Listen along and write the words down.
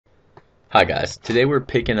Hi guys, today we're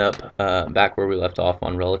picking up back where we left off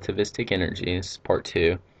on relativistic energies, part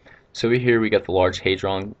 2. So over here we got the Large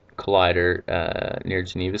Hadron Collider near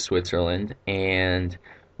Geneva, Switzerland, and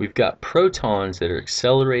we've got protons that are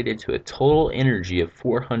accelerated to a total energy of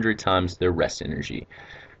 400 times their rest energy.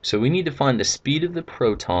 So we need to find the speed of the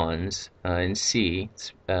protons in c,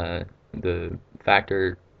 the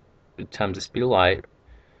factor times the speed of light,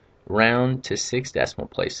 round to 6 decimal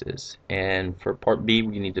places. And for part B,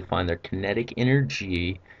 we need to find their kinetic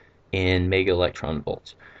energy in mega electron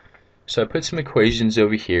volts. So I put some equations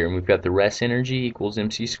over here, and we've got the rest energy equals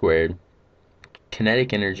mc squared,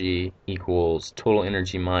 kinetic energy equals total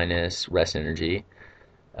energy minus rest energy,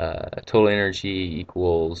 total energy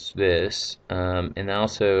equals this, and I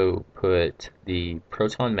also put the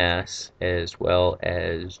proton mass as well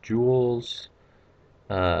as joules,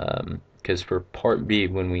 because for part B,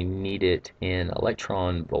 when we need it in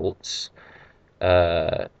electron volts,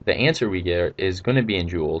 the answer we get is going to be in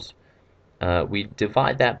joules. We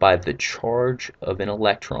divide that by the charge of an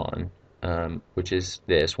electron, which is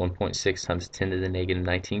this 1.6 times 10 to the negative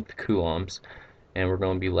 19th coulombs, and we're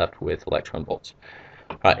going to be left with electron volts.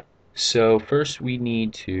 All right, so first we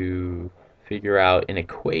need to figure out an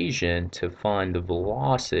equation to find the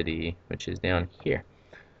velocity, which is down here.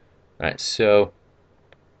 All right, so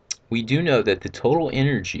we do know that the total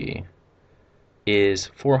energy is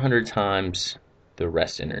 400 times the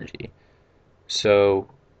rest energy. So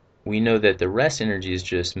we know that the rest energy is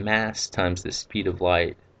just mass times the speed of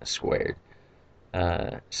light squared.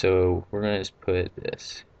 So we're going to just put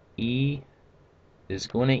this. E is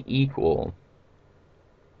going to equal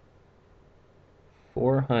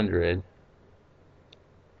 400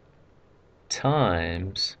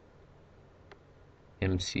 times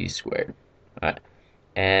mc squared. All right.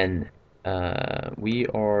 And we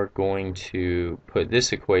are going to put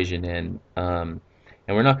this equation in, and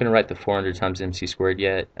we're not going to write the 400 times mc squared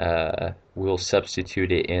yet. We'll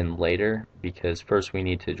substitute it in later because first we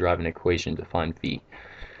need to drive an equation to find v.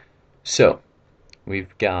 So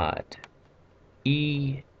we've got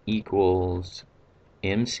E equals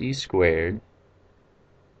mc squared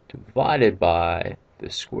divided by the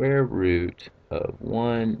square root of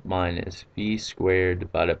 1 minus v squared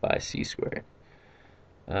divided by c squared.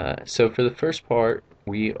 So for the first part,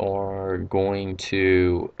 we are going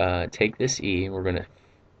to take this e, and we're going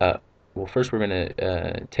to, well, first we're going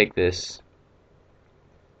to take this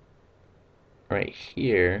right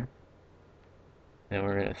here, and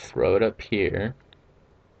we're going to throw it up here,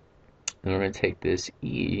 and we're going to take this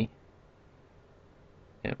e,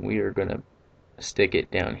 and we are going to stick it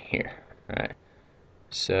down here. All right.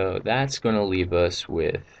 So that's going to leave us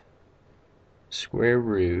with square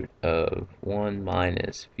root of 1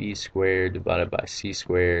 minus v squared divided by c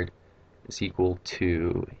squared is equal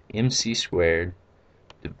to mc squared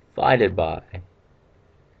divided by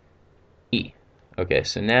e. Okay,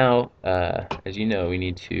 so now, as you know, we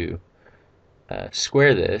need to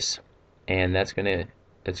square this, and so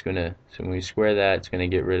when we square that, it's gonna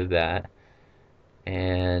get rid of that,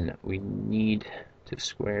 and we need to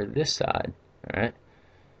square this side, all right,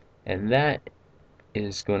 and that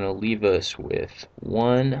is going to leave us with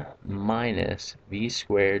 1 minus v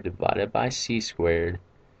squared divided by c squared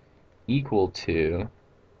equal to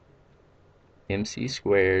mc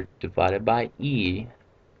squared divided by e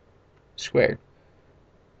squared.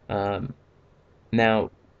 Now,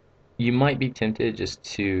 you might be tempted just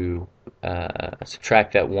to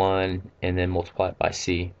subtract that 1 and then multiply it by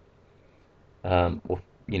c. Well,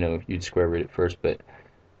 you'd square root it first, but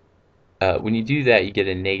when you do that, you get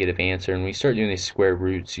a negative answer. And when you start doing these square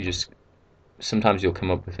roots, sometimes you'll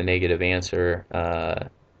come up with a negative answer.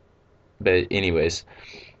 But anyways,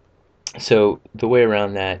 so the way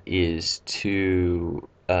around that is to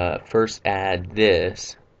first add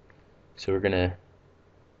this. So we're gonna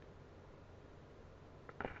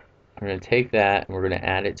take that and we're gonna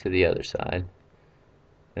add it to the other side.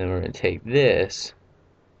 And we're gonna take this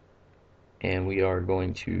and we are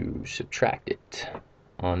going to subtract it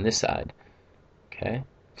on this side. Okay,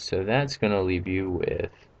 so that's going to leave you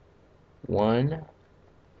with 1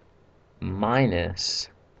 minus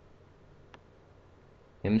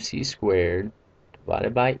mc squared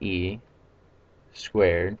divided by e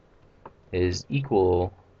squared is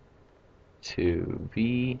equal to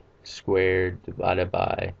v squared divided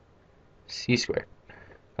by c squared.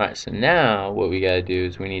 Alright, so now what we got to do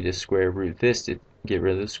is we need to square root this to get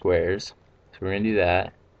rid of the squares. So we're going to do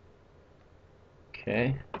that.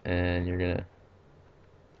 Okay, and you're going to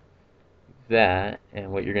that,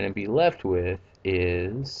 and what you're going to be left with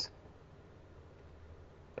is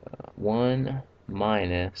 1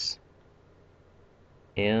 minus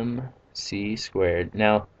mc squared.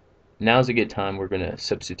 Now, now's a good time. We're going to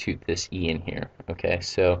substitute this E in here. Okay,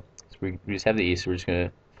 so we just have the E, so we're just going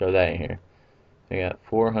to throw that in here. I got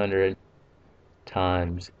 400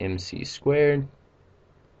 times mc squared,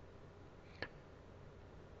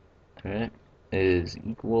 alright, is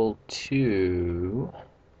equal to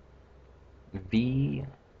V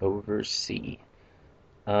over C.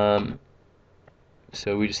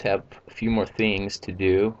 So we just have a few more things to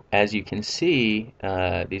do. As you can see,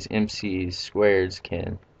 these mc squareds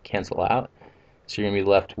can cancel out. So you're going to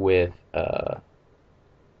be left with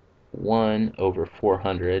 1 over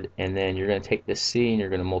 400, and then you're going to take this C and you're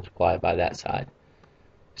going to multiply it by that side.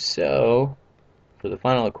 So for the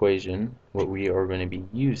final equation, what we are going to be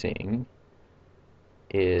using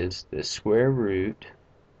is the square root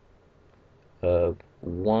of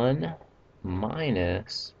 1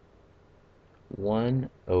 minus 1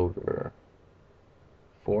 over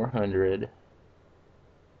 400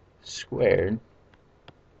 squared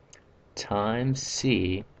times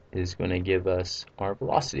C is going to give us our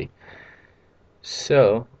velocity.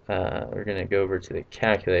 So we're going to go over to the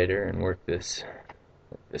calculator and work this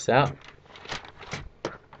out.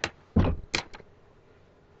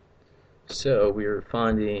 So we were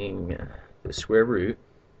finding the square root,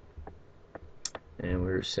 and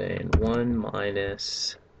we were saying 1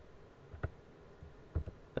 minus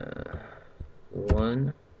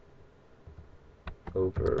 1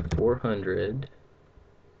 over 400,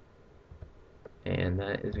 and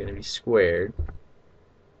that is going to be squared.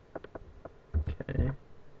 Okay,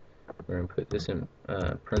 we're going to put this in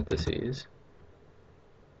parentheses,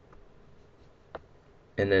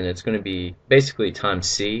 and then it's going to be basically times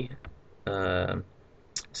C.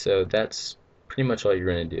 So that's pretty much all you're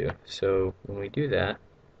going to do. So when we do that,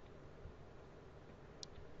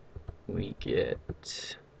 we get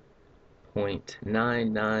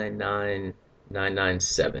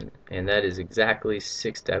 0.999997, and that is exactly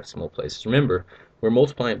 6 decimal places. Remember, we're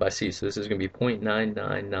multiplying it by C, so this is going to be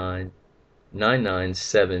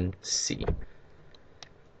 0.999997C.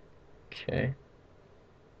 Okay.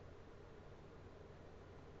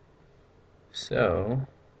 So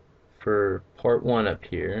for part 1 up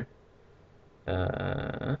here,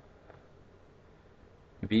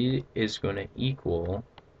 V is going to equal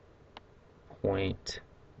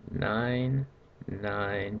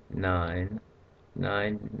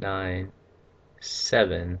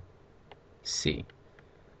 0.999997C.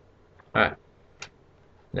 Alright,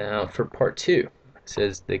 now for part 2, it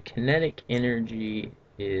says the kinetic energy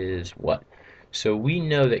is what? So we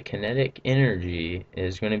know that kinetic energy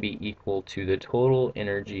is going to be equal to the total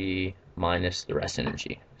energy minus the rest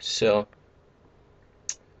energy. So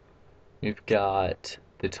we've got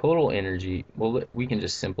the total energy. Well, we can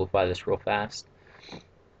just simplify this real fast.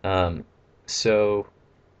 So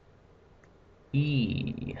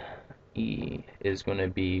E is going to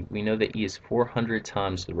be, we know that E is 400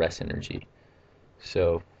 times the rest energy.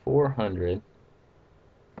 So 400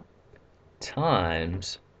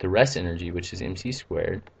 times the rest energy, which is mc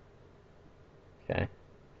squared. Okay.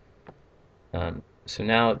 So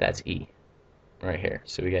now that's E right here.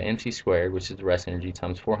 So we got mc squared, which is the rest energy,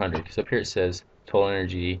 times 400, because up here it says total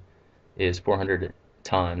energy is 400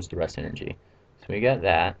 times the rest energy. So we got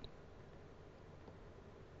that,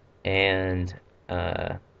 and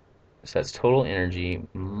so that's total energy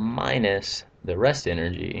minus the rest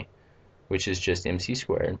energy, which is just mc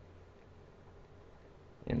squared.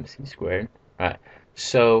 mc squared. Alright,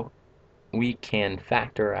 so we can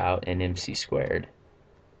factor out an mc squared.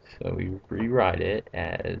 So we rewrite it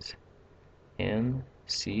as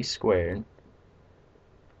mc squared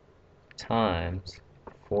times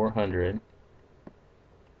 400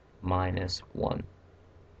 minus 1.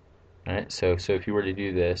 Alright, so if you were to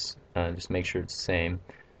do this, just make sure it's the same.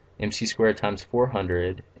 mc squared times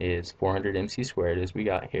 400 is 400 mc squared, as we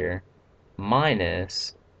got here,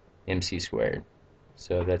 minus mc squared.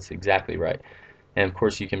 So that's exactly right. And of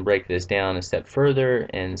course you can break this down a step further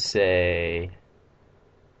and say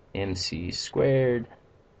mc squared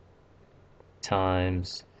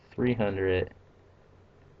times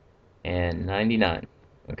 399.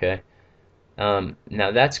 Okay.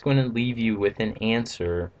 Now that's going to leave you with an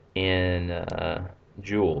answer in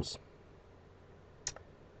joules.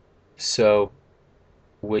 So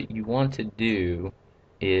what you want to do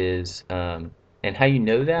is, and how you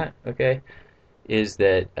know that, okay, is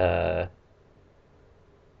that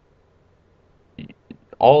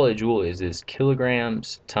all a joule is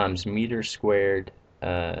kilograms times meter squared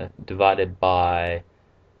divided by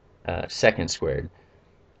seconds squared.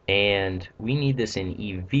 And we need this in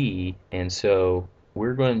EV, and so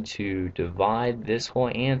we're going to divide this whole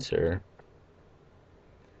answer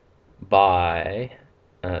by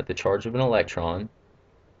the charge of an electron,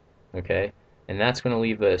 okay? And that's going to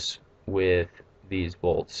leave us with these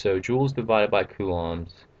volts. So joules divided by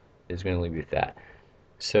coulombs is going to leave you with that.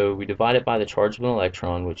 So we divide it by the charge of an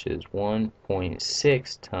electron, which is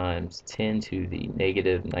 1.6 times 10 to the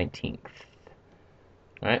negative 19th.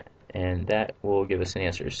 Alright, and that will give us an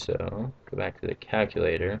answer. So go back to the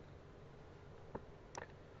calculator.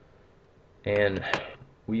 And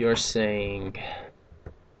we are saying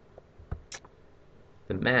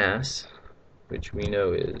the mass, which we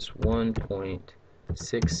know is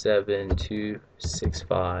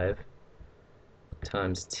 1.67265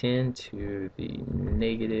 times 10 to the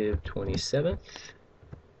negative 27th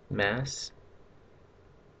mass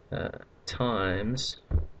times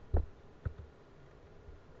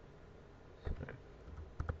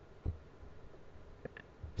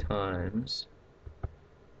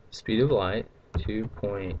speed of light,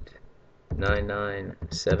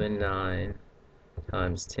 2.9979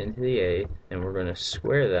 times 10 to the 8th, and we're going to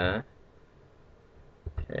square that,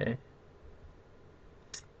 okay,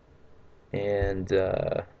 and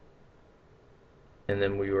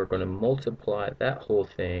then we were going to multiply that whole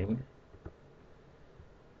thing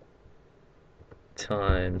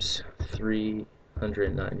times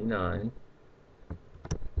 399.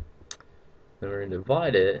 Then we're going to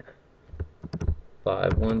divide it by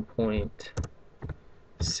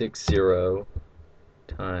 1.60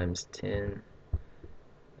 times 10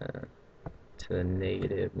 to the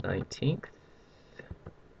negative 19th.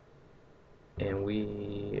 And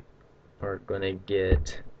we are going to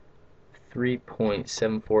get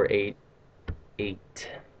 3.7488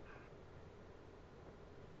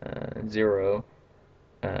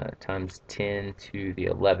 times 10 to the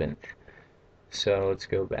 11th. So let's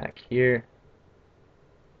go back here.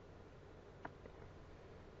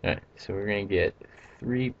 Alright, so we're going to get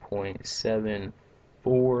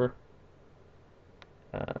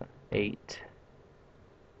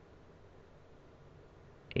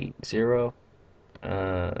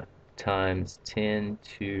times 10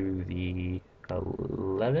 to the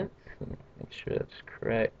 11th. Let me make sure that's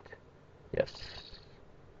correct. Yes.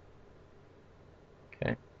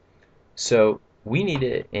 Okay. So we need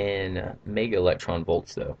it in mega electron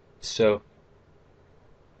volts though. So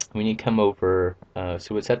we need to come over,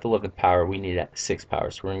 so it's at the 11th power, we need it at 6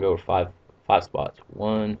 power. So we're going to go over five spots.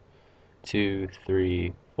 1, 2,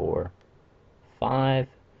 3, 4, 5.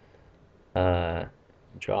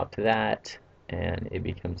 Drop to that, and it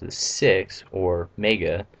becomes a 6, or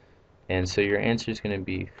mega. And so your answer is going to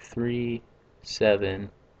be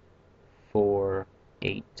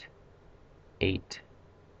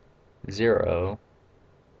 37480,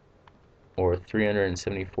 or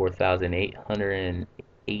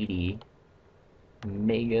 374,880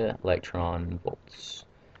 mega electron volts.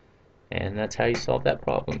 And that's how you solve that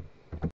problem.